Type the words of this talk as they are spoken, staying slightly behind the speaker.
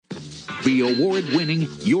the award-winning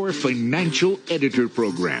Your Financial Editor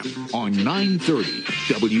program on 930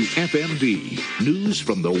 WFMD. News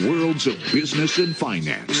from the worlds of business and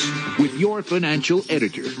finance with your financial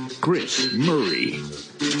editor, Chris Murray.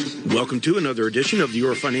 Welcome to another edition of the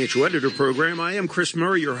Your Financial Editor program. I am Chris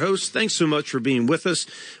Murray, your host. Thanks so much for being with us.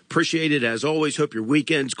 Appreciate it as always. Hope your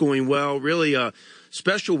weekend's going well. Really a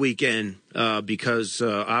special weekend because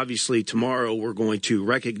obviously tomorrow we're going to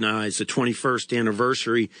recognize the 21st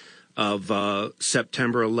anniversary of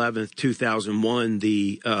September 11th, 2001,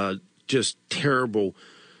 the just terrible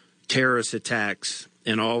terrorist attacks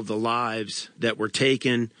and all the lives that were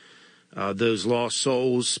taken, those lost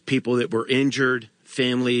souls, people that were injured,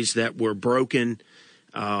 families that were broken,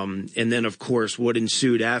 and then, of course, what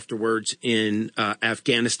ensued afterwards in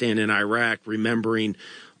Afghanistan and Iraq, remembering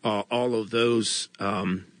all of those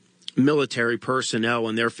military personnel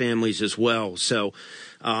and their families as well. So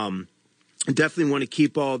definitely want to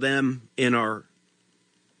keep all them in our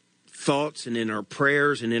thoughts and in our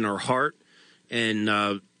prayers and in our heart,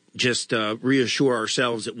 and just reassure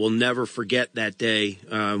ourselves that we'll never forget that day,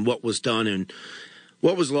 what was done and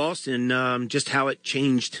what was lost, and just how it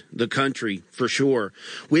changed the country for sure.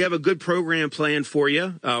 We have a good program planned for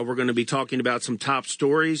you. We're going to be talking about some top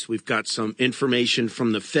stories. We've got some information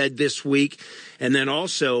from the Fed this week, and then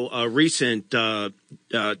also a recent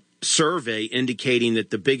survey indicating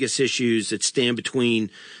that the biggest issues that stand between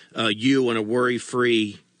you and a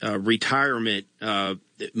worry-free retirement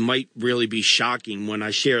might really be shocking when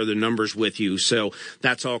I share the numbers with you. So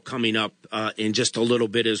that's all coming up in just a little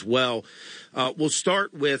bit as well. We'll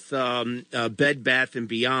start with Bed Bath &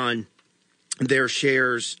 Beyond. Their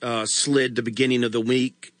shares slid the beginning of the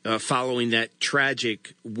week following that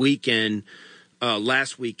tragic weekend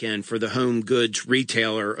last weekend for the home goods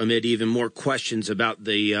retailer, amid even more questions about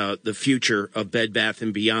the future of Bed Bath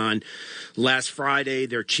 & Beyond. Last Friday,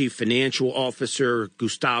 their chief financial officer,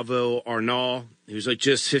 Gustavo Arnal, who's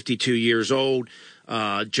just 52 years old,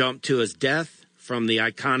 jumped to his death from the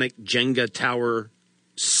iconic Jenga Tower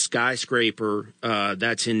skyscraper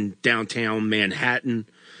that's in downtown Manhattan.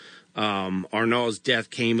 Arnal's death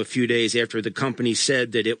came a few days after the company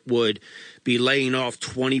said that it would be laying off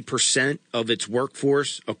 20% of its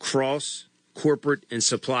workforce across corporate and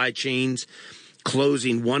supply chains,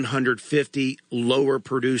 closing 150 lower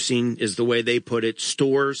producing, is the way they put it,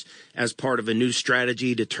 stores as part of a new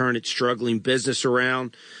strategy to turn its struggling business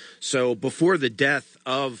around. So before the death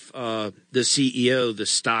of the CEO, the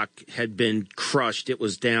stock had been crushed. It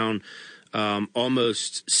was down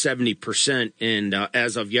almost 70%, and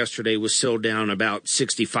as of yesterday was still down about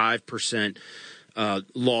 65%,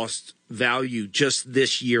 lost value just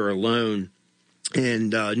this year alone.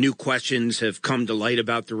 And new questions have come to light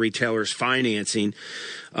about the retailer's financing.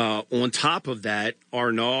 On top of that,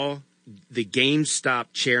 Arnal, the GameStop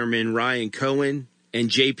chairman Ryan Cohen, and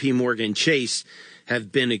J.P. Morgan Chase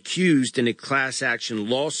have been accused in a class action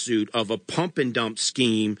lawsuit of a pump and dump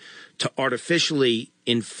scheme to artificially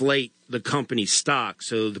inflate the company's stock.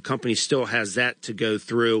 So the company still has that to go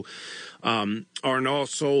through. Arnal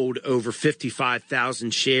sold over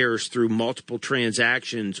 55,000 shares through multiple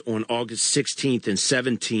transactions on August 16th and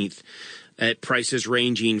 17th at prices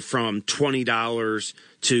ranging from $20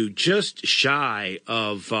 to just shy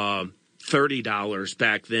of $30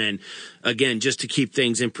 back then. Again, just to keep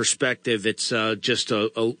things in perspective, it's just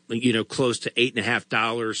close to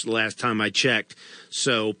 $8.50 the last time I checked.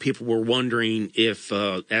 So people were wondering if,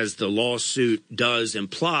 as the lawsuit does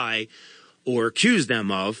imply or accuse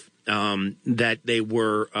them of, that they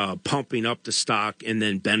were pumping up the stock and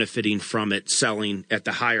then benefiting from it, selling at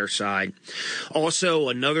the higher side. Also,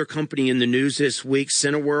 another company in the news this week,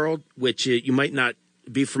 Cineworld, which you might not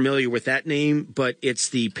be familiar with that name, but it's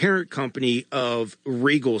the parent company of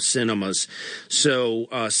Regal Cinemas. So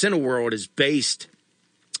Cineworld is based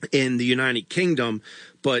in the United Kingdom,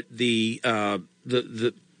 but the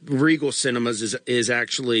Regal Cinemas is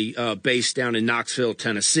actually based down in Knoxville,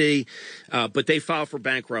 Tennessee, but they filed for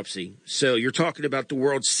bankruptcy. So you're talking about the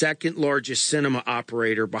world's second largest cinema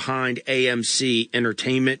operator behind AMC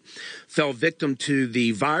Entertainment, fell victim to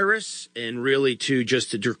the virus and really to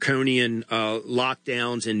just the draconian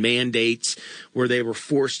lockdowns and mandates where they were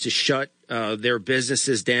forced to shut their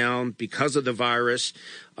businesses down because of the virus,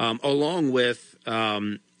 along with,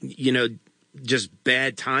 just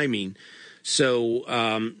bad timing. So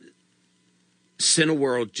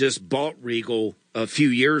Cineworld just bought Regal a few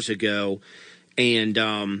years ago,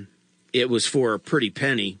 and it was for a pretty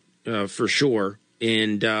penny for sure.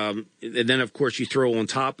 And then, of course, you throw on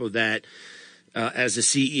top of that, as the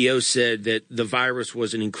CEO said, that the virus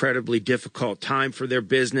was an incredibly difficult time for their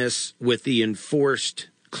business with the enforced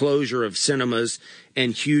closure of cinemas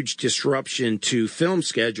and huge disruption to film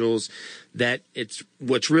schedules that it's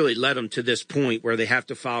what's really led them to this point where they have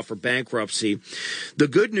to file for bankruptcy. The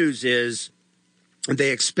good news is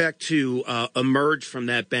they expect to emerge from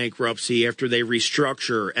that bankruptcy after they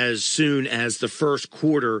restructure as soon as the first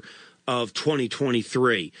quarter of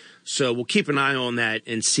 2023. So we'll keep an eye on that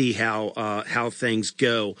and see how things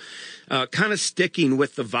go. Kind of sticking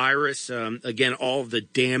with the virus, again, all of the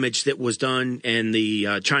damage that was done and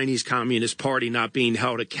the Chinese Communist Party not being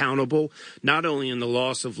held accountable, not only in the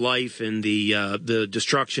loss of life and the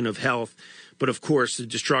destruction of health, but of course the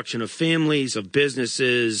destruction of families, of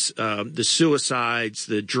businesses, the suicides,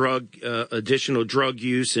 the additional drug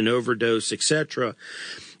use and overdose, etc.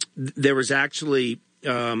 There was actually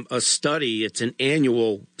a study. It's an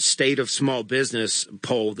annual state of small business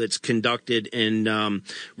poll that's conducted and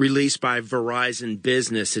released by Verizon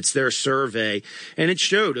Business. It's their survey, and it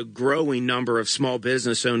showed a growing number of small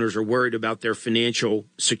business owners are worried about their financial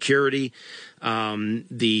security.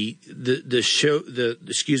 The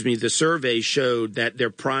survey showed that their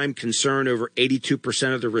prime concern, over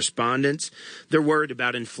 82% of the respondents, they're worried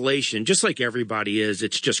about inflation, just like everybody is.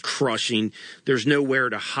 It's just crushing. There's nowhere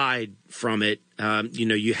to hide from it.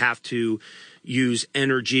 You have to use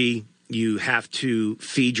energy. You have to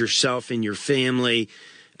feed yourself and your family.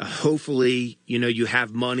 Hopefully, you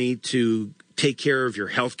have money to take care of your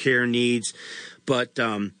health care needs. But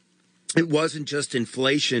it wasn't just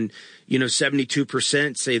inflation.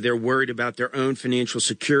 72% say they're worried about their own financial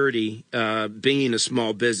security, being a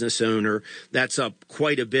small business owner. That's up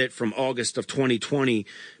quite a bit from August of 2020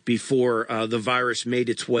 before the virus made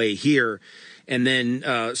its way here. And then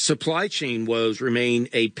supply chain woes remain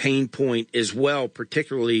a pain point as well,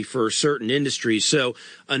 particularly for certain industries. So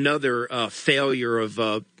another failure of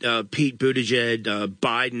Pete Buttigieg,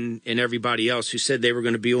 Biden, and everybody else who said they were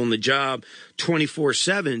going to be on the job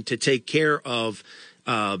 24/7 to take care of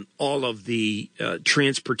all of the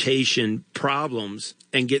transportation problems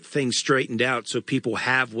and get things straightened out so people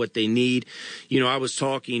have what they need. I was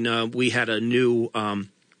talking, we had a new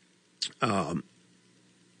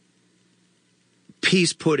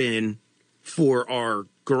piece put in for our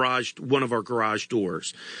garage, one of our garage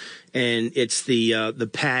doors. And it's the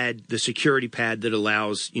pad, the security pad that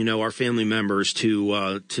allows, our family members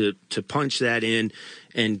to punch that in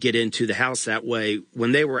and get into the house that way.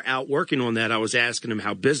 When they were out working on that, I was asking them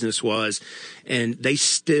how business was, and they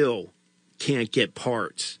still can't get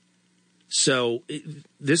parts. So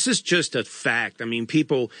this is just a fact. I mean,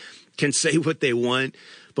 people can say what they want,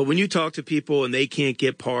 but when you talk to people and they can't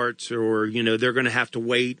get parts, or, they're going to have to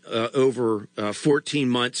wait over 14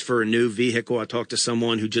 months for a new vehicle. I talked to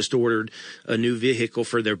someone who just ordered a new vehicle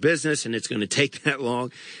for their business, and it's going to take that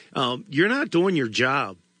long. You're not doing your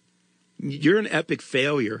job. You're an epic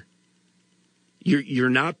failure. You're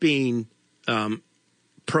not being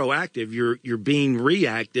proactive. You're being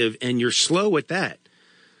reactive, and you're slow at that.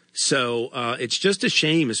 So it's just a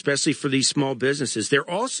shame, especially for these small businesses. They're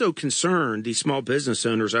also concerned, these small business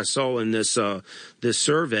owners I saw in this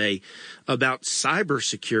survey, about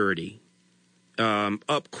cybersecurity,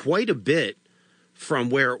 up quite a bit from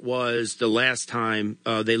where it was the last time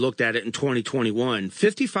they looked at it in 2021.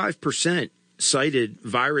 55% cited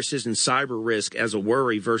viruses and cyber risk as a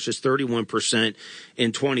worry versus 31%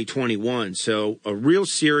 in 2021. So a real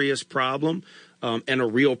serious problem. And a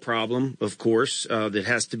real problem, of course, that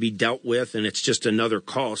has to be dealt with, and it's just another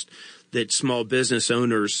cost that small business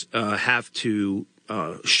owners have to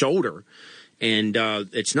shoulder, and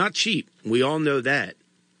it's not cheap. We all know that.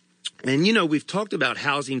 And, we've talked about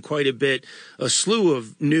housing quite a bit. A slew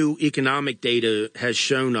of new economic data has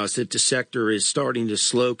shown us that the sector is starting to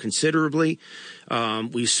slow considerably.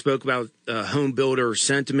 We spoke about home builder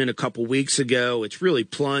sentiment a couple weeks ago. It's really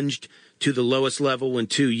plunged to the lowest level in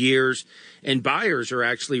 2 years. And buyers are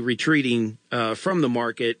actually retreating from the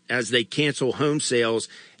market as they cancel home sales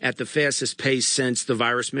at the fastest pace since the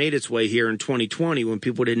virus made its way here in 2020, when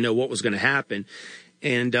people didn't know what was going to happen.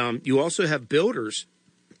 And you also have builders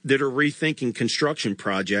that are rethinking construction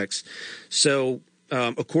projects. So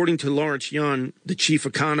according to Lawrence Yun, the chief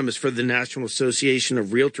economist for the National Association of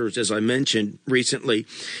Realtors, as I mentioned recently,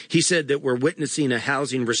 he said that we're witnessing a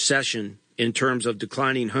housing recession in terms of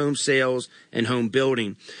declining home sales and home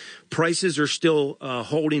building. Prices are still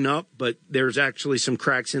holding up, but there's actually some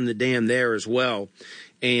cracks in the dam there as well.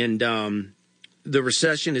 And the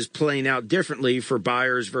recession is playing out differently for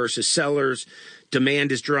buyers versus sellers.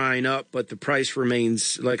 Demand is drying up, but the price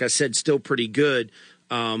remains, like I said, still pretty good.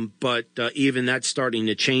 But even that's starting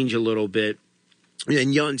to change a little bit.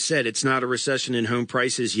 And Yun said it's not a recession in home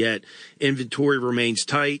prices yet. Inventory remains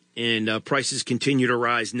tight, and prices continue to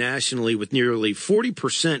rise nationally, with nearly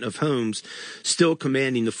 40% of homes still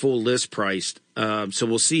commanding the full list price. So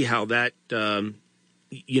we'll see how that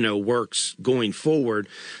works going forward.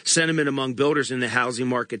 Sentiment among builders in the housing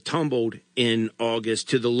market tumbled in August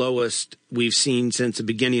to the lowest we've seen since the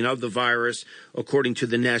beginning of the virus, according to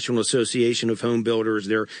the National Association of Home Builders,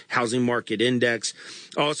 their housing market index.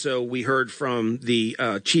 Also, we heard from the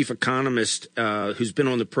chief economist who's been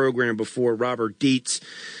on the program before, Robert Dietz,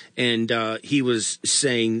 and he was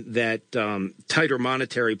saying that tighter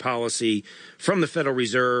monetary policy from the Federal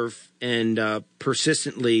Reserve and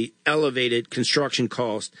persistently elevated construction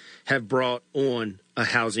costs have brought on a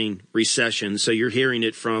housing recession. So you're hearing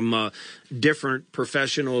it from different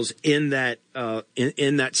professionals in that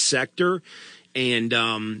sector.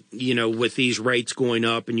 And, with these rates going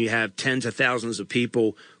up, and you have tens of thousands of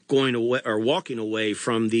people going away or walking away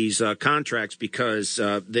from these contracts because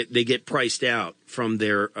they get priced out from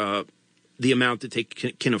their the amount that they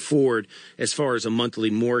can afford as far as a monthly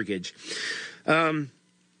mortgage.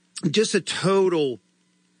 Just a total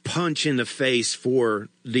punch in the face for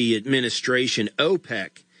the administration.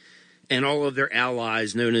 OPEC and all of their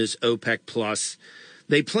allies, known as OPEC Plus,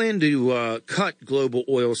 they plan to cut global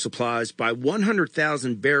oil supplies by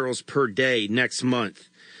 100,000 barrels per day next month.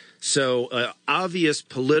 So obvious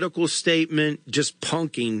political statement, just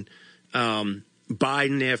punking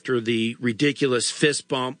Biden after the ridiculous fist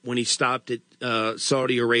bump when he stopped at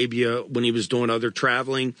Saudi Arabia when he was doing other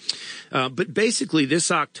traveling. But basically,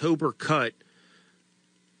 this October cut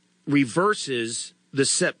reverses the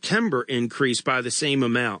September increase by the same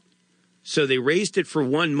amount. So they raised it for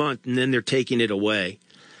 1 month, and then they're taking it away.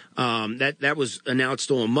 That was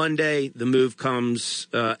announced on Monday. The move comes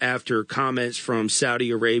after comments from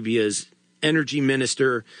Saudi Arabia's energy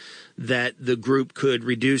minister that the group could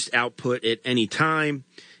reduce output at any time.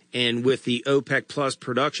 And with the OPEC Plus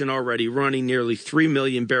production already running nearly 3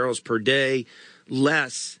 million barrels per day,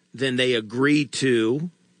 less than they agreed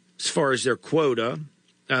to as far as their quota,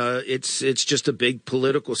 it's just a big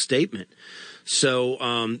political statement.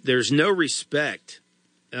 So there's no respect,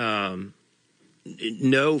 no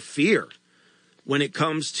fear when it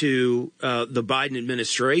comes to the Biden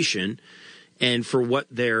administration and for what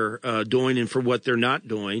they're doing and for what they're not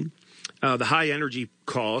doing. The high energy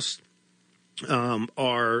costs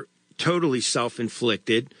are totally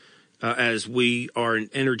self-inflicted, as we are an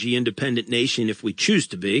energy independent nation if we choose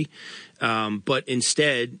to be. But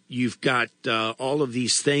instead, you've got all of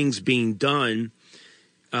these things being done,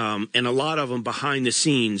 and a lot of them behind the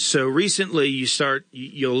scenes. So recently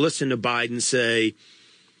you'll listen to Biden say,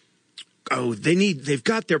 oh, they've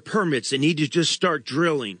got their permits. They need to just start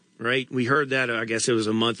drilling, right? We heard that, I guess it was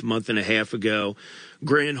a month and a half ago.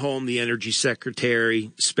 Granholm, the energy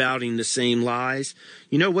secretary, spouting the same lies.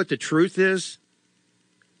 You know what the truth is?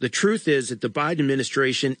 The truth is that the Biden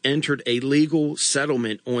administration entered a legal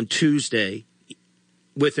settlement on Tuesday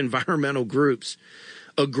with environmental groups,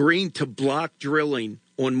 agreeing to block drilling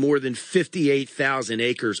on more than 58,000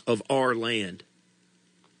 acres of our land.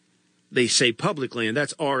 They say public land,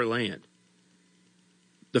 that's our land.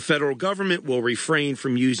 The federal government will refrain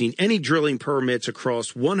from using any drilling permits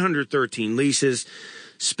across 113 leases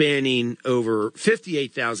spanning over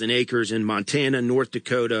 58,000 acres in Montana, North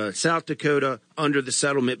Dakota, South Dakota, under the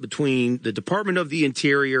settlement between the Department of the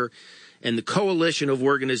Interior and the coalition of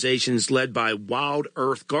organizations led by Wild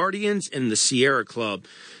Earth Guardians and the Sierra Club.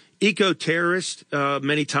 Eco-terrorist,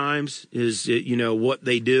 many times, is what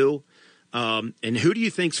they do. And who do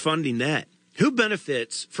you think's funding that? Who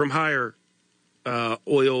benefits from higher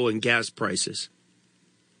oil and gas prices?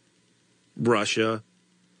 Russia,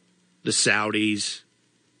 the Saudis,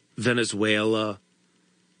 Venezuela,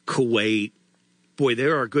 Kuwait. Boy,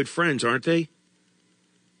 they're our good friends, aren't they?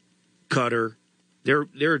 Qatar.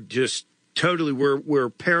 They're just totally, we're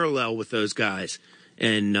parallel with those guys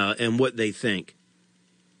and what they think.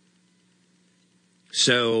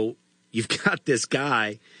 So you've got this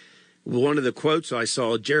guy. One of the quotes I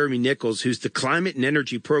saw, Jeremy Nichols, who's the Climate and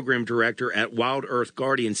Energy Program Director at Wild Earth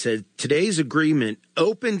Guardian, said today's agreement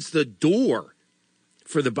opens the door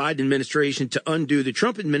for the Biden administration to undo the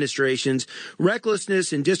Trump administration's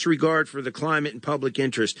recklessness and disregard for the climate and public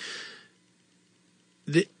interest.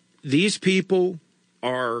 These people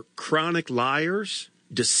are chronic liars,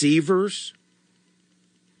 deceivers.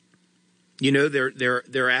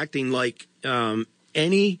 They're acting like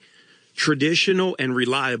any traditional and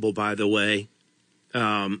reliable, by the way,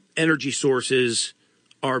 energy sources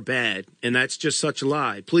are bad. And that's just such a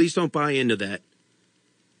lie. Please don't buy into that.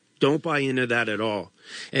 Don't buy into that at all.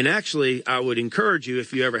 And actually, I would encourage you,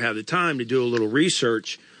 if you ever have the time, to do a little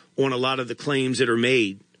research on a lot of the claims that are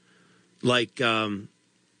made, like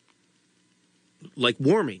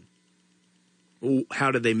warming.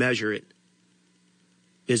 How do they measure it?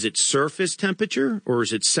 Is it surface temperature or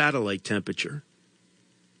is it satellite temperature?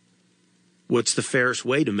 What's the fairest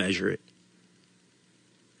way to measure it?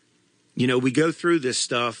 You know, we go through this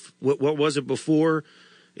stuff. What was it before?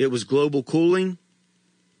 It was global cooling,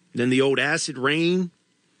 then the old acid rain.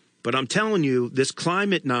 But I'm telling you, this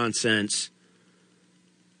climate nonsense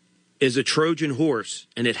is a Trojan horse,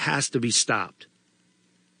 and it has to be stopped.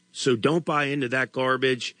 So don't buy into that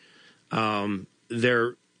garbage.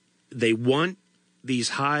 They want these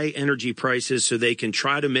high energy prices so they can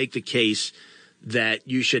try to make the case that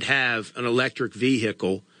you should have an electric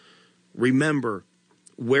vehicle. Remember,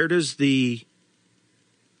 where does the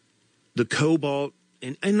cobalt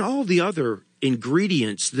and all the other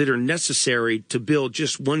ingredients that are necessary to build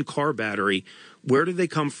just one car battery, where do they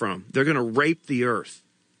come from? They're going to rape the earth,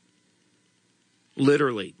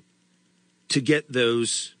 literally, to get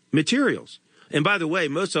those materials. And by the way,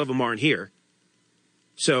 most of them aren't here.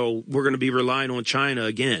 So we're going to be relying on China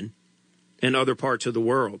again and other parts of the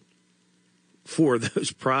world for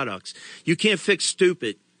those products. You can't fix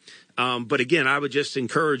stupid. But again, I would just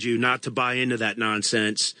encourage you not to buy into that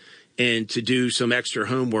nonsense and to do some extra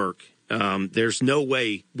homework. There's no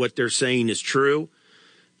way what they're saying is true.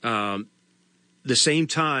 The same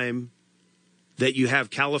time that you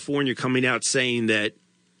have California coming out saying that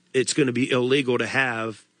it's going to be illegal to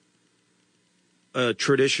have a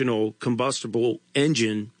traditional combustible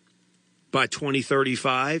engine by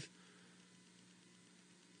 2035,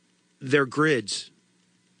 their grids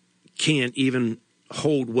can't even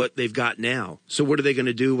hold what they've got now. So what are they going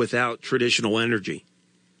to do without traditional energy?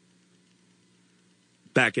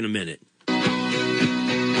 Back in a minute.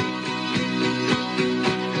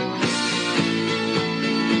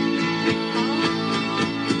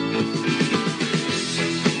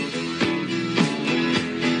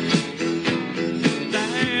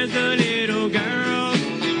 There's a little girl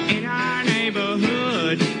in our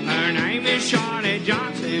neighborhood. Her name is Charlotte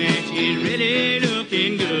Johnson, and she's really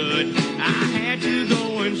looking good. I had to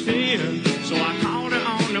go and see her, so I called her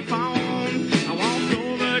on the phone. I walked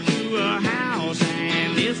over to her house,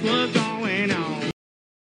 and this was going on.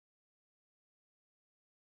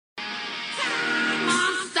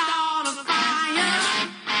 Someone start a fire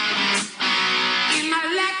in my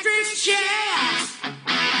electric chair.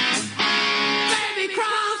 Baby,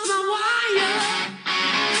 cross my wire,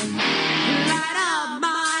 light up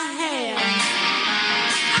my hair.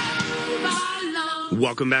 Overload.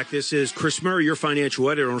 Welcome back. This is Chris Murray, your financial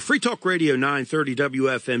editor on Free Talk Radio 930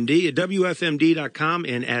 WFMD at WFMD.com.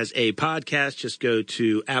 And as a podcast, just go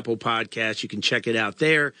to Apple Podcasts. You can check it out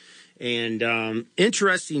there. And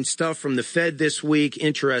interesting stuff from the Fed this week.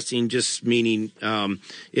 Interesting just meaning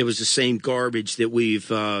it was the same garbage that we've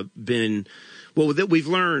that we've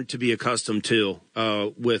learned to be accustomed to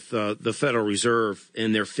with the Federal Reserve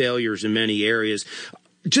and their failures in many areas.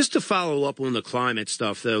 Just to follow up on the climate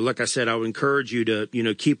stuff, though, like I said, I would encourage you to,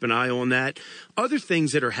 keep an eye on that. Other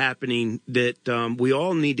things that are happening that we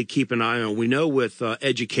all need to keep an eye on. We know with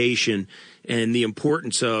education and the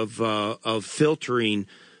importance of filtering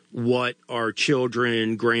what our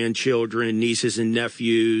children, grandchildren, nieces and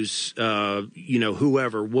nephews,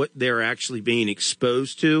 whoever, what they're actually being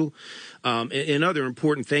exposed to, and other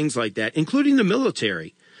important things like that, including the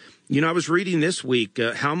military. I was reading this week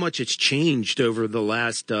how much it's changed over the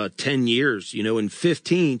last 10 years. In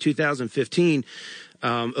 2015,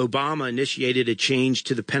 Obama initiated a change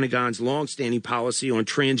to the Pentagon's longstanding policy on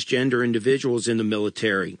transgender individuals in the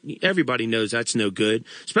military. Everybody knows that's no good,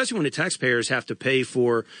 especially when the taxpayers have to pay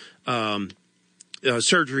for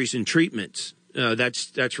surgeries and treatments.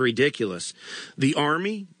 That's ridiculous. The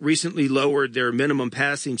Army recently lowered their minimum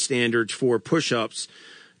passing standards for push-ups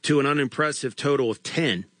to an unimpressive total of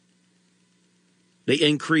 10. They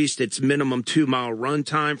increased its minimum 2-mile run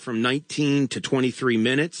time from 19 to 23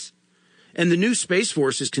 minutes. And the new Space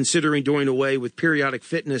Force is considering doing away with periodic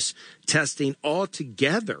fitness testing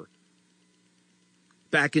altogether.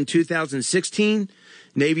 Back in 2016,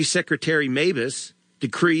 Navy Secretary Mabus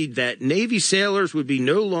decreed that Navy sailors would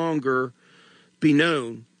no longer be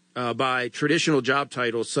known by traditional job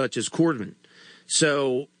titles such as corpsman.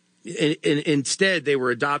 So instead, they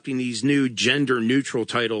were adopting these new gender-neutral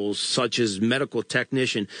titles such as medical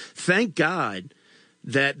technician. Thank God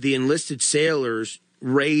that the enlisted sailors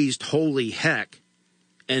raised holy heck,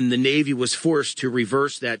 and the Navy was forced to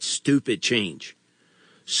reverse that stupid change.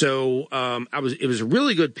 So it was a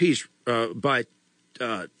really good piece by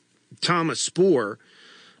Thomas Spoor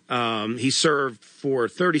He served for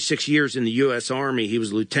 36 years in the U.S. Army. He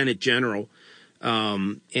was a lieutenant general.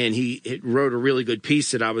 And he wrote a really good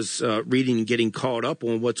piece that I was reading and getting caught up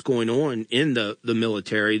on what's going on in the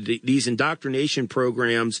military. These indoctrination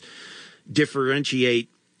programs differentiate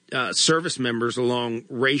service members along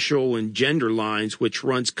racial and gender lines, which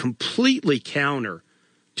runs completely counter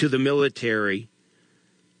to the military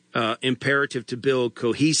imperative to build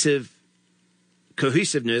cohesiveness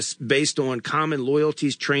based on common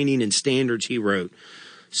loyalties, training, and standards, he wrote.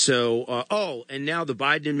 So, and now the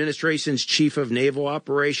Biden administration's chief of naval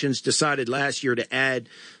operations decided last year to add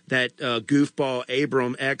that goofball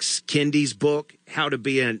Abram X. Kendi's book, How to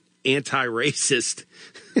Be an Anti-Racist,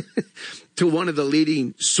 to one of the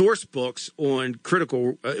leading source books on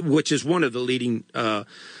critical, which is one of the leading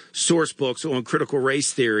source books on critical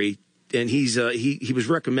race theory. And he was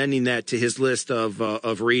recommending that to his list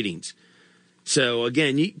of readings. So,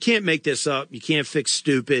 again, you can't make this up. You can't fix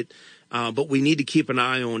stupid. But we need to keep an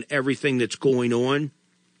eye on everything that's going on.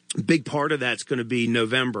 A big part of that's going to be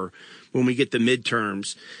November when we get the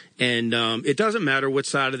midterms. And it doesn't matter what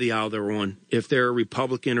side of the aisle they're on. If they're a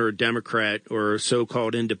Republican or a Democrat or a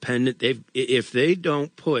so-called independent, if they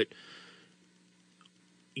don't put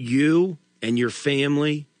you and your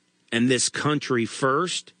family and this country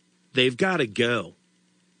first, they've got to go.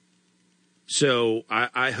 So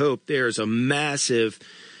I hope there's a massive,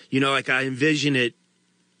 like I envision it,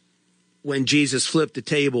 when Jesus flipped the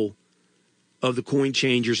table of the coin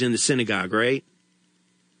changers in the synagogue, right?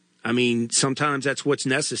 I mean, sometimes that's what's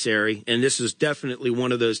necessary, and this is definitely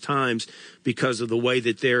one of those times because of the way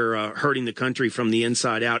that they're hurting the country from the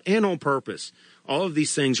inside out, and on purpose. All of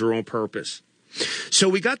these things are on purpose. So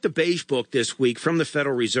we got the Beige Book this week from the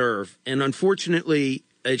Federal Reserve, and unfortunately,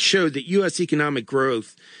 it showed that U.S. economic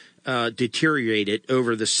growth deteriorated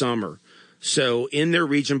over the summer. So in their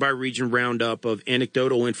region-by-region roundup of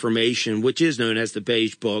anecdotal information, which is known as the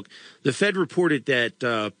Beige Book, the Fed reported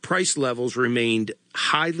that price levels remained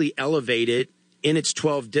highly elevated in its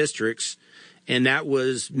 12 districts, and that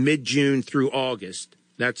was mid-June through August.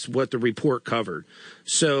 That's what the report covered.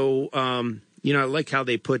 So, I like how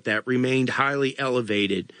they put that, remained highly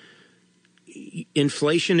elevated.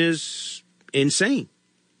 Inflation is insane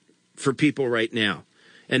for people right now.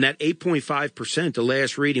 And that 8.5%, the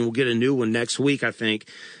last reading, we'll get a new one next week, I think,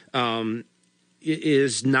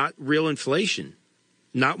 is not real inflation.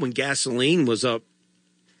 Not when gasoline was up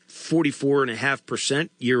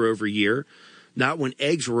 44.5% year over year. Not when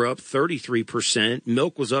eggs were up 33%.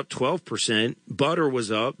 Milk was up 12%. Butter was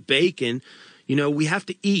up. Bacon. We have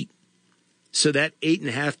to eat. So that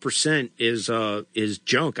 8.5% is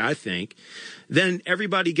junk, I think. Then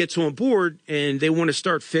everybody gets on board and they want to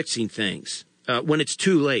start fixing things. When it's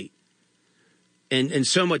too late and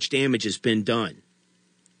so much damage has been done.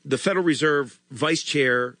 The Federal Reserve Vice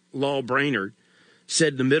Chair Lael Brainard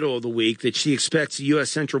said in the middle of the week that she expects the U.S.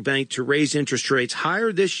 Central Bank to raise interest rates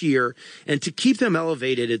higher this year and to keep them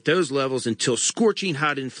elevated at those levels until scorching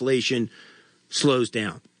hot inflation slows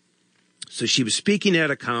down. So she was speaking at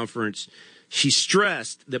a conference. She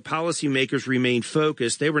stressed that policymakers remain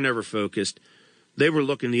focused. They were never focused. They were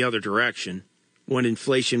looking the other direction when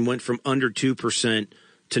inflation went from under 2%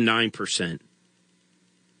 to 9%.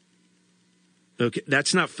 Okay,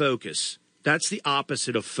 that's not focus. That's the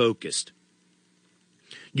opposite of focused.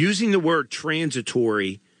 Using the word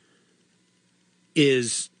transitory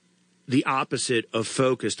is the opposite of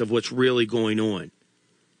focused, of what's really going on.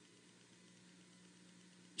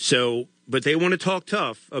 So, but they want to talk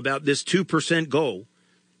tough about this 2% goal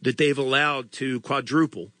that they've allowed to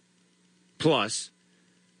quadruple plus.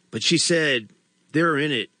 But she said they're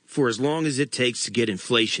in it for as long as it takes to get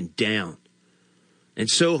inflation down. And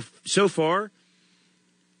so far,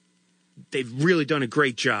 they've really done a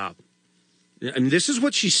great job. And this is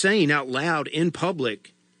what she's saying out loud in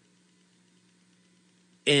public.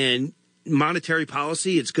 And monetary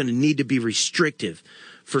policy, it's going to need to be restrictive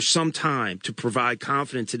for some time to provide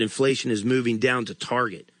confidence that inflation is moving down to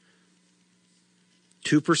target.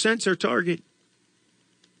 2% is our target.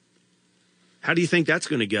 How do you think that's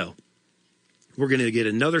going to go? We're going to get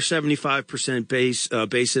another 75%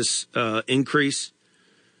 basis increase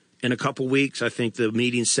in a couple weeks. I think the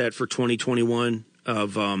meeting's set for 2021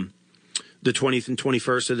 of the 20th and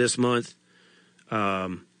 21st of this month.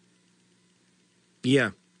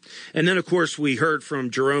 Yeah. And then, of course, we heard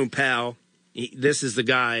from Jerome Powell. This is the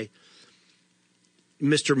guy,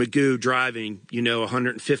 Mr. Magoo, driving,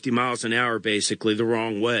 150 miles an hour, basically, the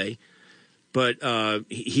wrong way. But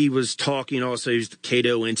he was talking also, he's the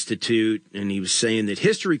Cato Institute, and he was saying that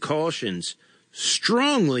history cautions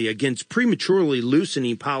strongly against prematurely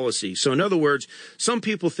loosening policy. So in other words, some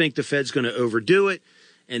people think the Fed's going to overdo it,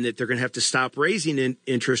 and that they're going to have to stop raising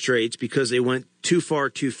interest rates because they went too far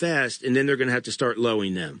too fast, and then they're going to have to start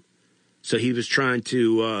lowering them. So he was trying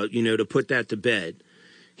to, to put that to bed.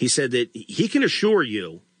 He said that he can assure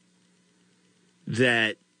you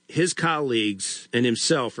that his colleagues and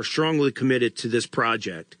himself are strongly committed to this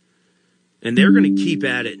project, and they're going to keep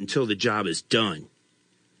at it until the job is done.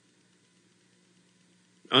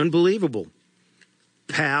 Unbelievable.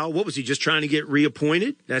 Powell, what was he, just trying to get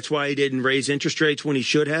reappointed? That's why he didn't raise interest rates when he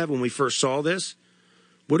should have when we first saw this?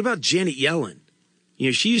 What about Janet Yellen?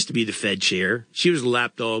 She used to be the Fed chair. She was a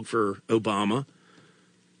lapdog for Obama.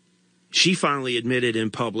 She finally admitted in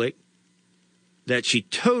public that she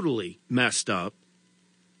totally messed up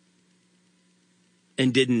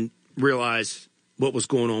and didn't realize what was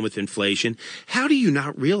going on with inflation. How do you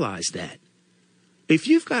not realize that? If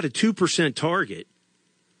you've got a 2% target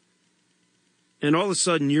and all of a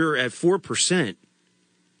sudden you're at 4%,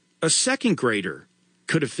 a second grader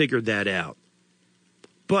could have figured that out.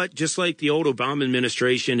 But just like the old Obama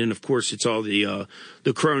administration, and of course it's all the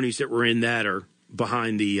cronies that were in that are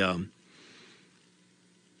behind the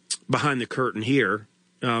curtain here.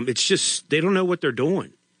 It's just they don't know what they're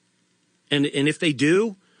doing, and if they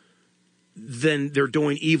do, then they're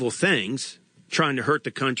doing evil things, trying to hurt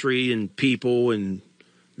the country and people and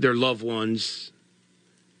their loved ones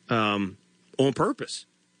on purpose.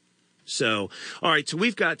 So, all right, so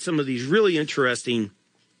we've got some of these really interesting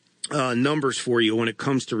numbers for you when it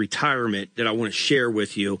comes to retirement that I want to share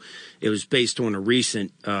with you. It was based on a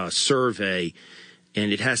recent survey,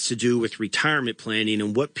 and it has to do with retirement planning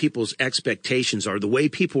and what people's expectations are, the way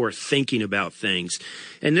people are thinking about things.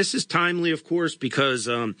 And this is timely, of course, because,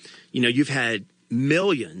 you've had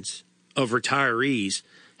millions of retirees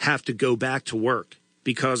have to go back to work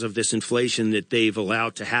because of this inflation that they've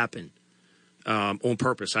allowed to happen on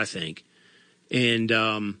purpose, I think. And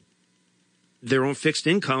they're on fixed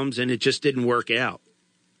incomes, and it just didn't work out.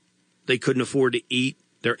 They couldn't afford to eat,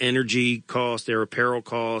 their energy cost, their apparel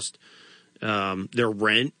cost, their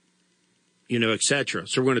rent, et cetera.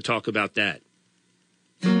 So we're going to talk about that.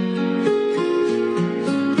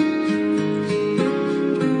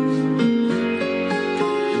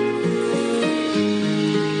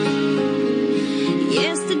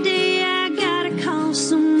 Yesterday I got a call,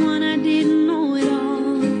 someone I didn't know at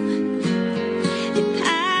all. It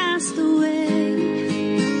passed away.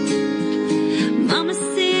 Mama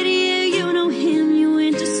said, yeah, you know him, you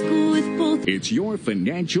went to school with both. It's Your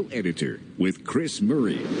Financial Editor with Chris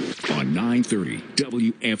Murray on 930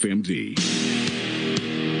 WFMD.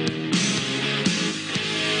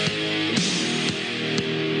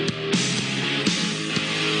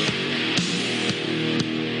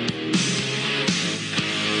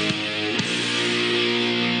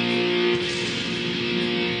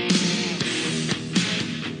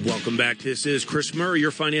 Welcome back. This is Chris Murray,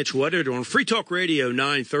 your financial editor on Free Talk Radio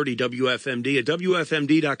 930 WFMD at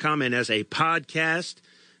WFMD.com and as a podcast.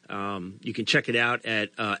 You can check it out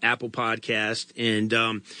at Apple Podcast. And,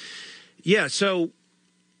 so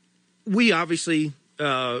we obviously,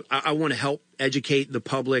 I want to help educate the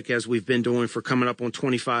public as we've been doing for coming up on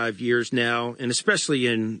 25 years now, and especially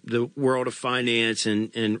in the world of finance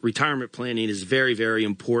and retirement planning is very, very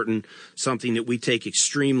important, something that we take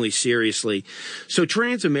extremely seriously. So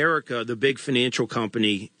Transamerica, the big financial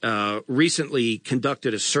company, recently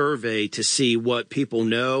conducted a survey to see what people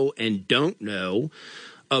know and don't know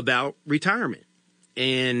about retirement.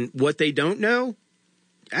 And what they don't know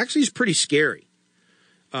actually is pretty scary.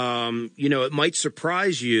 It might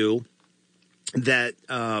surprise you that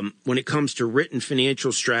when it comes to written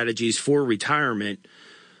financial strategies for retirement,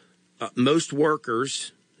 most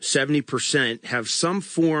workers, 70%, have some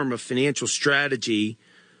form of financial strategy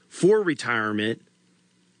for retirement,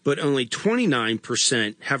 but only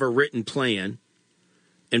 29% have a written plan,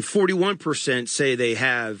 and 41% say they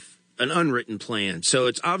have an unwritten plan. So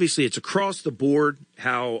it's across the board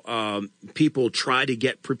how people try to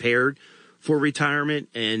get prepared for retirement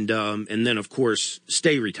and then, of course,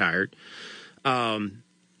 stay retired. And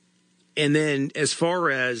then as far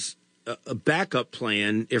as a backup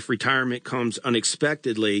plan, if retirement comes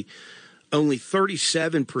unexpectedly, only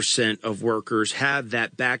 37% of workers have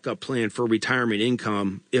that backup plan for retirement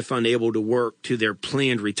income if unable to work to their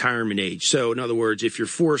planned retirement age. So in other words, if you're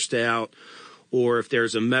forced out or if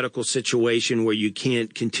there's a medical situation where you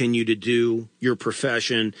can't continue to do your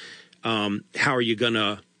profession, how are you going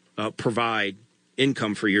to provide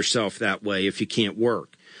income for yourself that way if you can't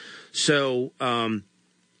work? So,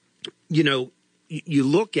 you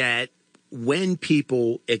look at when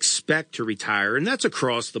people expect to retire, and that's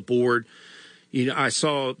across the board. I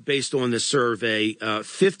saw based on the survey,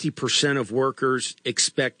 50% of workers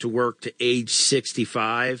expect to work to age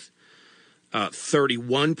 65.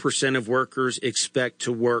 31% of workers expect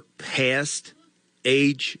to work past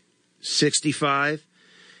age 65.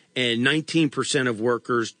 And 19% of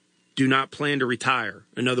workers do not plan to retire.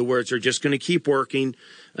 In other words, they're just going to keep working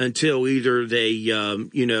until either they,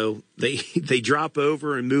 they drop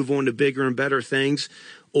over and move on to bigger and better things,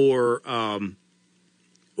 or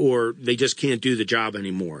they just can't do the job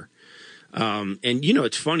anymore. And,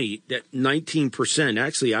 it's funny that 19%,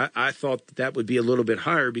 actually, I thought that would be a little bit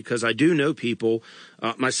higher because I do know people,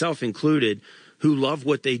 myself included, who love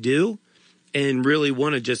what they do and really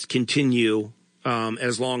want to just continue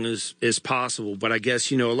as long as possible. But I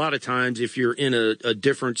guess, a lot of times if you're in a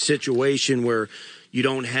different situation where you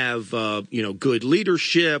don't have, good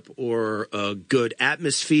leadership or a good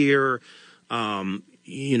atmosphere,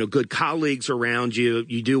 good colleagues around you,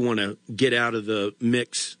 you do want to get out of the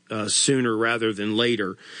mix sooner rather than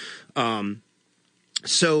later.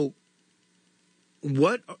 So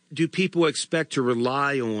what do people expect to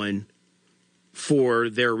rely on for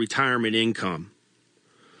their retirement income?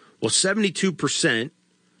 Well, 72%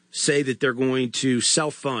 say that they're going to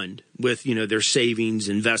self-fund with, their savings,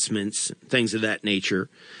 investments, things of that nature.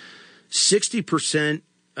 60%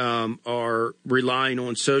 are relying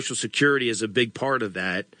on Social Security as a big part of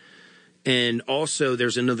that. And also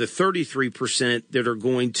there's another 33% that are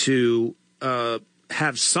going to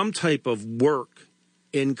have some type of work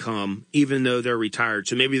income, even though they're retired.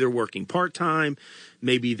 So maybe they're working part-time,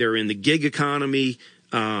 maybe they're in the gig economy,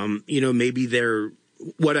 maybe they're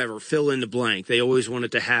whatever, fill in the blank. They always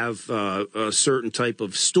wanted to have a certain type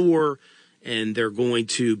of store, and they're going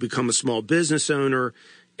to become a small business owner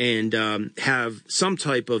and have some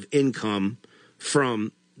type of income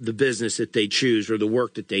from the business that they choose or the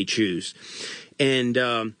work that they choose.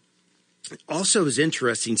 And also is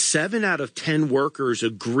interesting, 7 out of 10 workers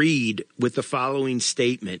agreed with the following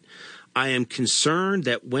statement: I am concerned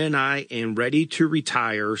that when I am ready to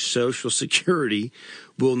retire, Social Security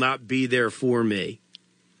will not be there for me.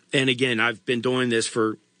 And again, I've been doing this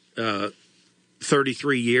for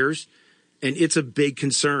 33 years, and it's a big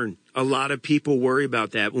concern. A lot of people worry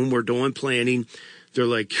about that when we're doing planning. They're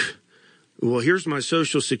like, well, here's my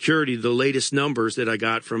Social Security, the latest numbers that I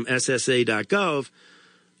got from SSA.gov,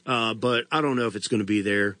 but I don't know if it's going to be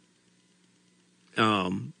there.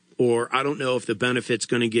 Or I don't know if the benefit's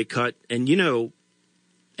going to get cut. And,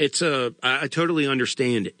 I totally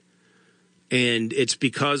understand it. And it's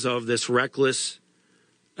because of this reckless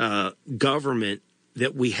government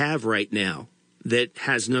that we have right now that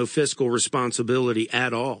has no fiscal responsibility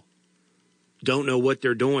at all. Don't know what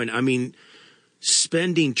they're doing. I mean,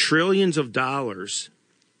 spending trillions of dollars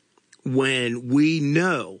when we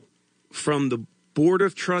know from the Board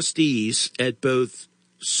of Trustees at both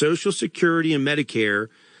Social Security and Medicare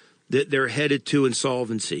that they're headed to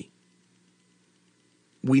insolvency.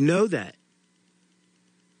 We know that.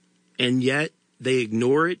 And yet they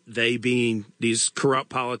ignore it. They, being these corrupt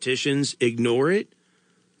politicians, ignore it,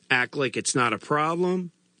 act like it's not a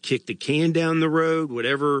problem, kick the can down the road,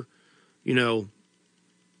 whatever,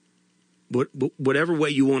 whatever way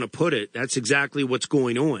you want to put it. That's exactly what's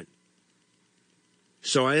going on.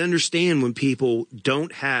 So I understand when people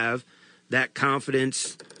don't have that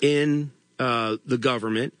confidence in the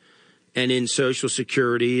government and in Social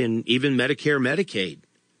Security and even Medicare, Medicaid.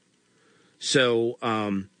 So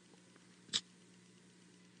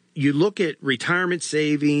you look at retirement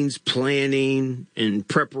savings, planning, and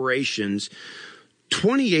preparations.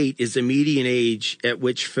 28 is the median age at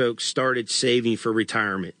which folks started saving for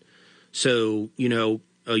retirement. So,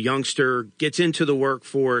 a youngster gets into the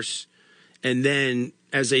workforce, and then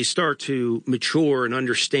as they start to mature and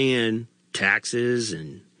understand taxes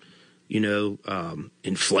and,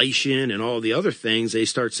 inflation and all the other things, they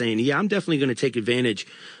start saying, yeah, I'm definitely going to take advantage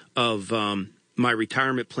of my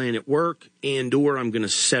retirement plan at work, or I'm going to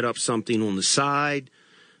set up something on the side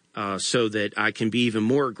so that I can be even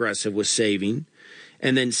more aggressive with saving.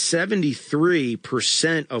 And then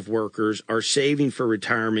 73% of workers are saving for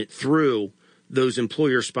retirement through those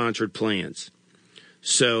employer-sponsored plans.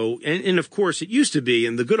 So, and of course, it used to be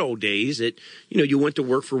in the good old days that, you went to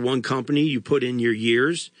work for one company, you put in your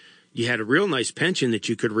years, you had a real nice pension that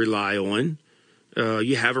you could rely on.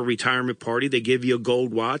 You have a retirement party, they give you a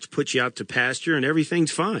gold watch, put you out to pasture, and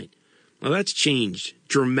everything's fine. Well, that's changed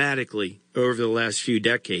dramatically over the last few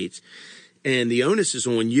decades. And the onus is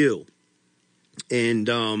on you. And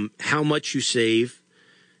how much you save,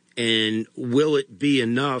 and will it be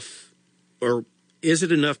enough, or is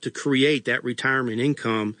it enough to create that retirement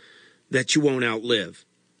income that you won't outlive?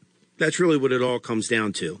 That's really what it all comes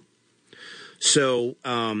down to. So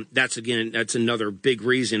that's another big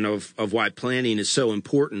reason of why planning is so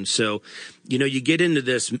important. So, you get into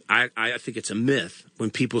this. I think it's a myth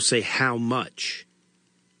when people say how much.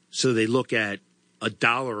 So they look at a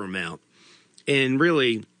dollar amount, and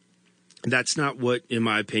really, that's not what, in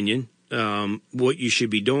my opinion, what you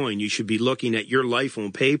should be doing. You should be looking at your life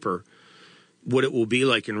on paper, what it will be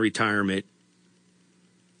like in retirement,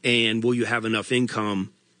 and will you have enough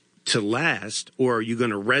income to last, or are you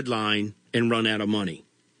going to redline and run out of money?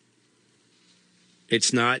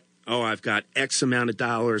 It's not, I've got X amount of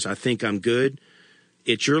dollars, I think I'm good.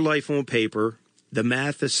 It's your life on paper. The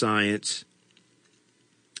math is science.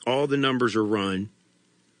 All the numbers are run.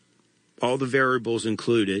 All the variables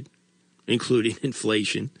included, including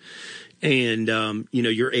inflation. And,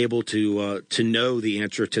 you're able to know the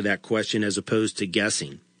answer to that question as opposed to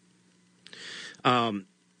guessing.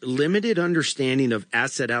 Limited understanding of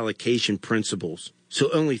asset allocation principles. So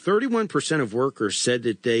only 31% of workers said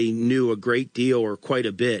that they knew a great deal or quite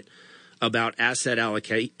a bit about asset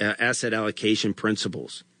allocation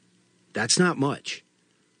principles. That's not much.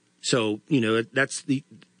 So, that's the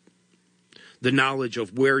knowledge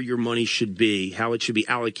of where your money should be, how it should be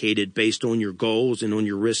allocated based on your goals and on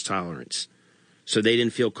your risk tolerance. So they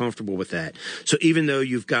didn't feel comfortable with that. So even though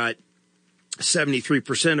you've got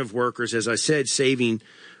 73% of workers, as I said, saving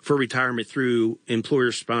for retirement through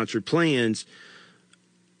employer-sponsored plans,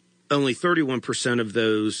 only 31% of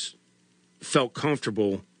those felt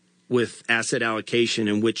comfortable with asset allocation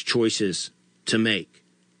and which choices to make.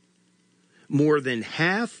 More than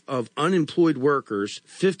half of unemployed workers,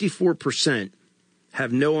 54%,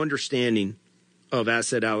 have no understanding of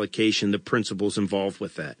asset allocation, the principles involved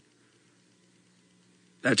with that.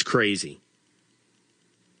 That's crazy.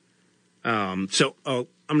 So I'm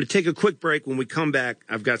going to take a quick break. When we come back,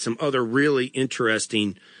 I've got some other really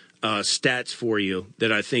interesting stats for you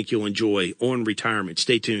that I think you'll enjoy on retirement.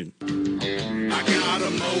 Stay tuned. I got a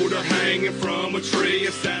motor hanging from a tree,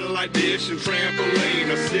 a satellite dish and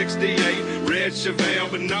trampoline, a 68 red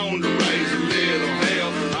Chevelle, but known to raise a little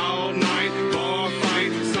hell all night, bar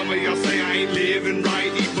fight. Some of y'all say I ain't living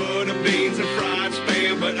right, eat butter beans and fried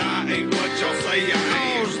spam, but I ain't what y'all say I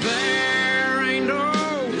am. 'Cause there ain't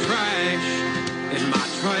no trash in my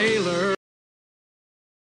trailer.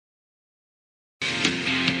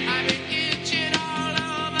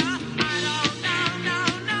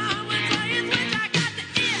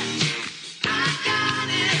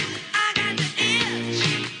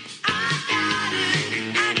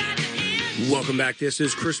 Welcome back. This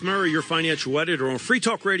is Chris Murray, your financial editor on Free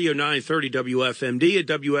Talk Radio 930 WFMD at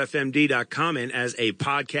WFMD.com, and as a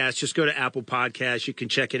podcast, just go to Apple Podcasts. You can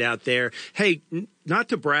check it out there. Hey, not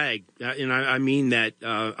to brag, and I mean that,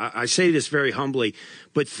 I say this very humbly,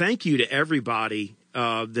 but thank you to everybody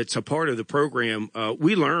that's a part of the program.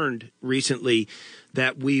 We learned recently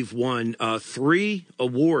that we've won 3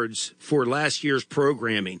 awards for last year's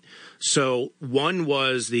programming. So one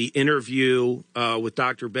was the interview with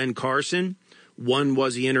Dr. Ben Carson. One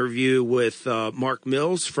was the interview with Mark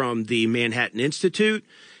Mills from the Manhattan Institute.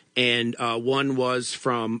 And one was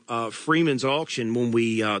from Freeman's Auction when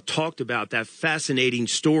we talked about that fascinating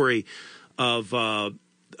story of a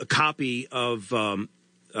copy of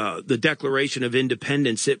the Declaration of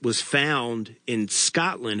Independence. It was found in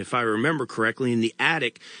Scotland, if I remember correctly, in the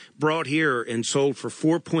attic, brought here and sold for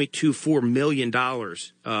 $4.24 million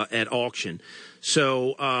at auction.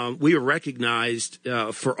 So we were recognized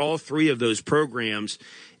for all 3 of those programs,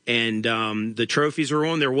 and the trophies are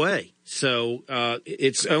on their way. So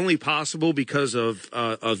it's only possible because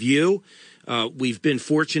of you. We've been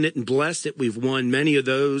fortunate and blessed that we've won many of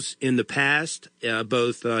those in the past,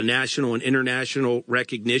 both national and international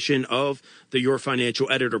recognition of the Your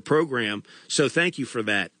Financial Editor program. So thank you for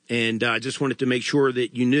that. And I just wanted to make sure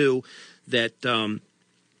that you knew that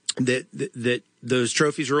that those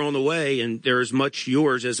trophies are on the way, and they're as much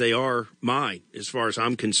yours as they are mine, as far as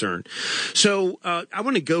I'm concerned. So I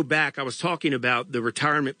want to go back. I was talking about the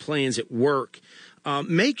retirement plans at work.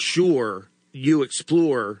 Make sure you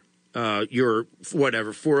explore your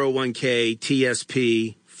 401k,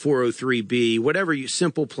 TSP, 403b, whatever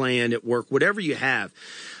simple plan at work, whatever you have,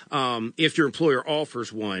 if your employer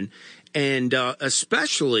offers one, and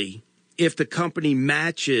especially if the company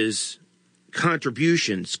matches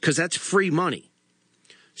contributions, because that's free money.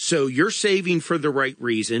 So you're saving for the right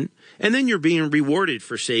reason, and then you're being rewarded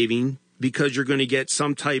for saving because you're going to get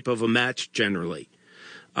some type of a match generally.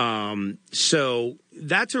 So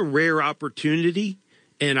that's a rare opportunity.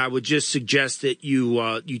 And I would just suggest that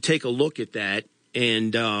you take a look at that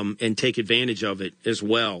and take advantage of it as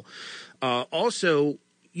well. Also,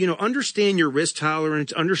 understand your risk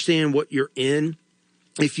tolerance, understand what you're in,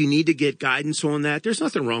 if you need to get guidance on that, there's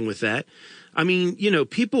nothing wrong with that. I mean,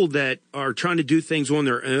 people that are trying to do things on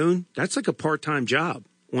their own, that's like a part-time job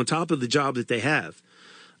on top of the job that they have.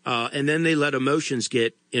 And then they let emotions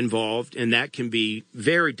get involved, and that can be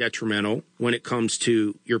very detrimental when it comes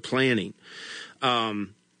to your planning.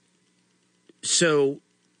 So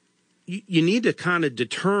you need to kind of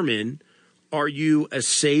determine, are you a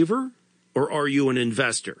saver or are you an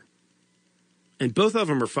investor? And both of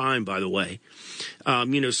them are fine, by the way.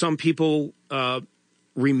 Some people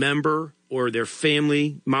remember, or their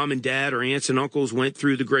family, mom and dad or aunts and uncles went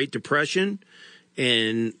through the Great Depression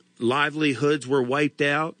and livelihoods were wiped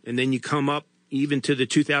out. And then you come up even to the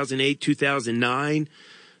 2008, 2009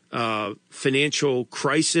 financial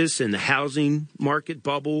crisis and the housing market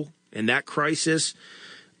bubble and that crisis.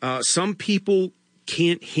 Some people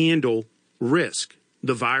can't handle risk.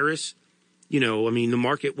 The virus, the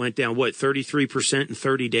market went down, 33% in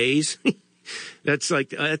 30 days? That's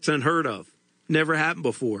unheard of. Never happened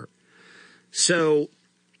before. So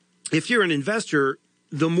if you're an investor,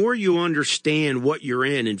 the more you understand what you're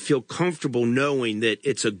in and feel comfortable knowing that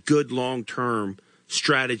it's a good long-term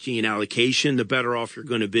strategy and allocation, the better off you're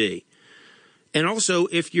going to be. And also,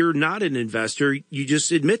 if you're not an investor, you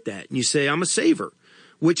just admit that and you say, I'm a saver,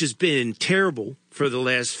 which has been terrible for the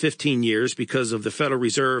last 15 years because of the Federal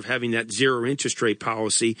Reserve having that zero interest rate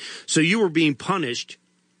policy. So you were being punished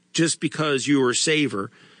just because you were a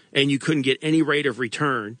saver and you couldn't get any rate of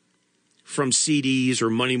return from CDs or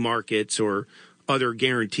money markets or other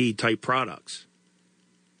guaranteed type products,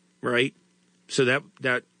 right? So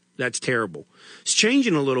that's terrible. It's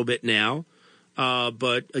changing a little bit now,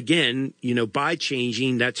 but again, by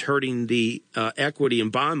changing, that's hurting the equity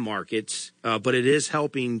and bond markets, but it is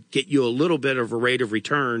helping get you a little bit of a rate of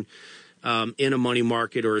return in a money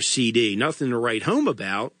market or a CD. Nothing to write home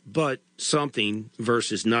about, but something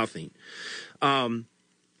versus nothing. And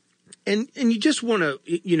you just want to,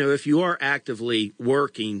 if you are actively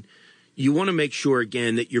working, you want to make sure,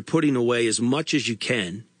 again, that you're putting away as much as you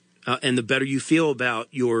can. And the better you feel about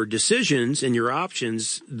your decisions and your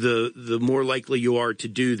options, the more likely you are to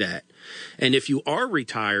do that. And if you are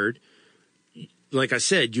retired, like I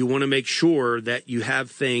said, you want to make sure that you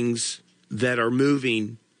have things that are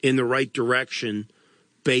moving in the right direction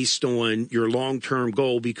based on your long-term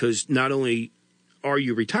goal, because not only are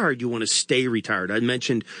you retired, you want to stay retired. I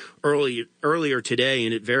mentioned earlier today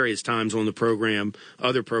and at various times on the program,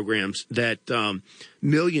 other programs, that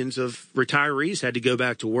millions of retirees had to go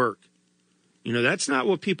back to work. That's not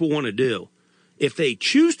what people want to do. If they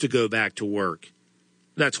choose to go back to work,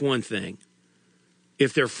 that's one thing.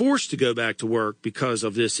 If they're forced to go back to work because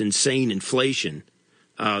of this insane inflation,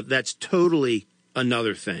 that's totally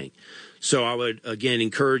another thing. So I would, again,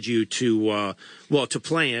 encourage you to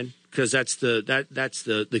plan, because that's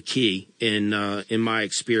the key in my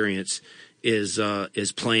experience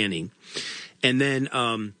is planning. And then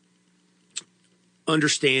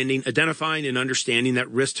identifying and understanding that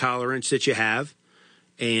risk tolerance that you have,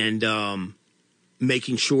 and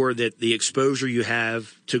making sure that the exposure you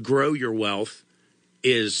have to grow your wealth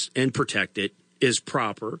and protect it is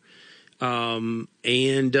proper. And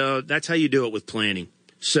that's how you do it with planning.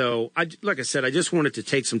 So, like I said, I just wanted to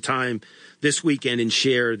take some time this weekend and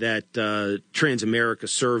share that Transamerica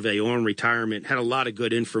survey on retirement. Had a lot of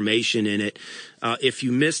good information in it. If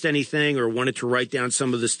you missed anything or wanted to write down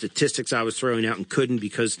some of the statistics I was throwing out and couldn't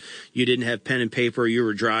because you didn't have pen and paper or you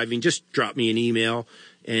were driving, just drop me an email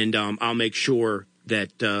and I'll make sure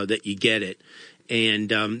that you get it. And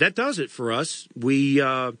that does it for us. We're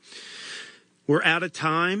out of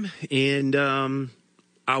time, and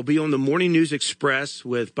I'll be on the Morning News Express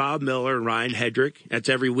with Bob Miller and Ryan Hedrick. That's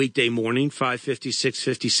every weekday morning, 5:50,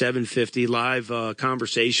 6:50, 7:50, live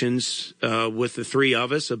conversations with the three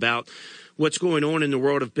of us about what's going on in the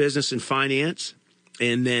world of business and finance.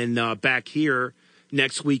 And then back here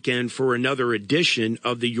next weekend for another edition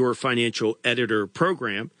of the Your Financial Editor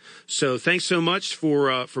program. So thanks so much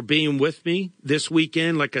for being with me this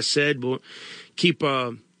weekend. Like I said, we'll keep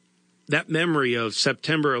that memory of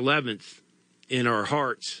September 11th in our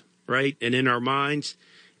hearts, right, and in our minds.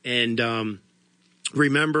 And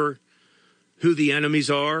remember who the enemies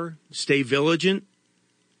are. Stay vigilant,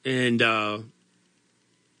 and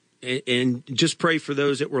just pray for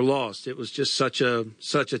those that were lost. It was just such a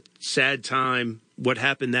sad time, what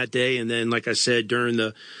happened that day, and then, like I said, during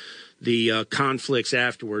the conflicts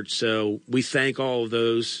afterwards. So we thank all of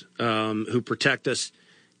those who protect us,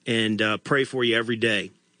 and pray for you every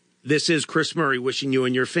day. This is Chris Murray wishing you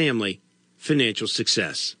and your family financial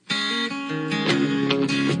success.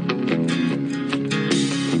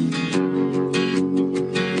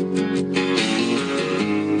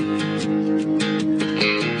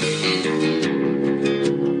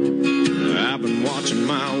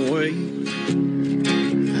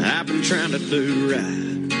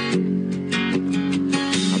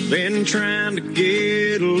 Been trying to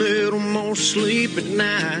get a little more sleep at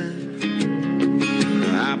night.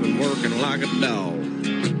 I've been working like a dog.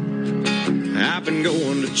 I've been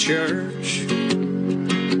going to church.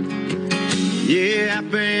 Yeah,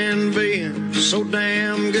 I've been being so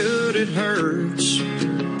damn good it hurts. I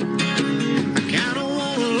kinda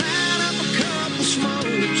wanna light up a couple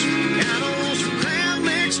smokes. Kinda want some crab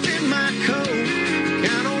mixed in my coat.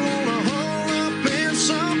 Kinda wanna hole up in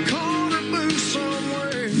some corner booth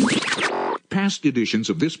somewhere. Past editions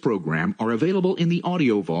of this program are available in the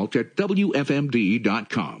audio vault at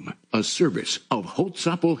WFMD.com, a service of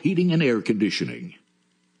Holtzapfel Heating and Air Conditioning.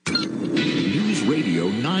 News Radio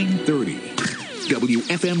 930,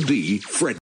 WFMD, Fred.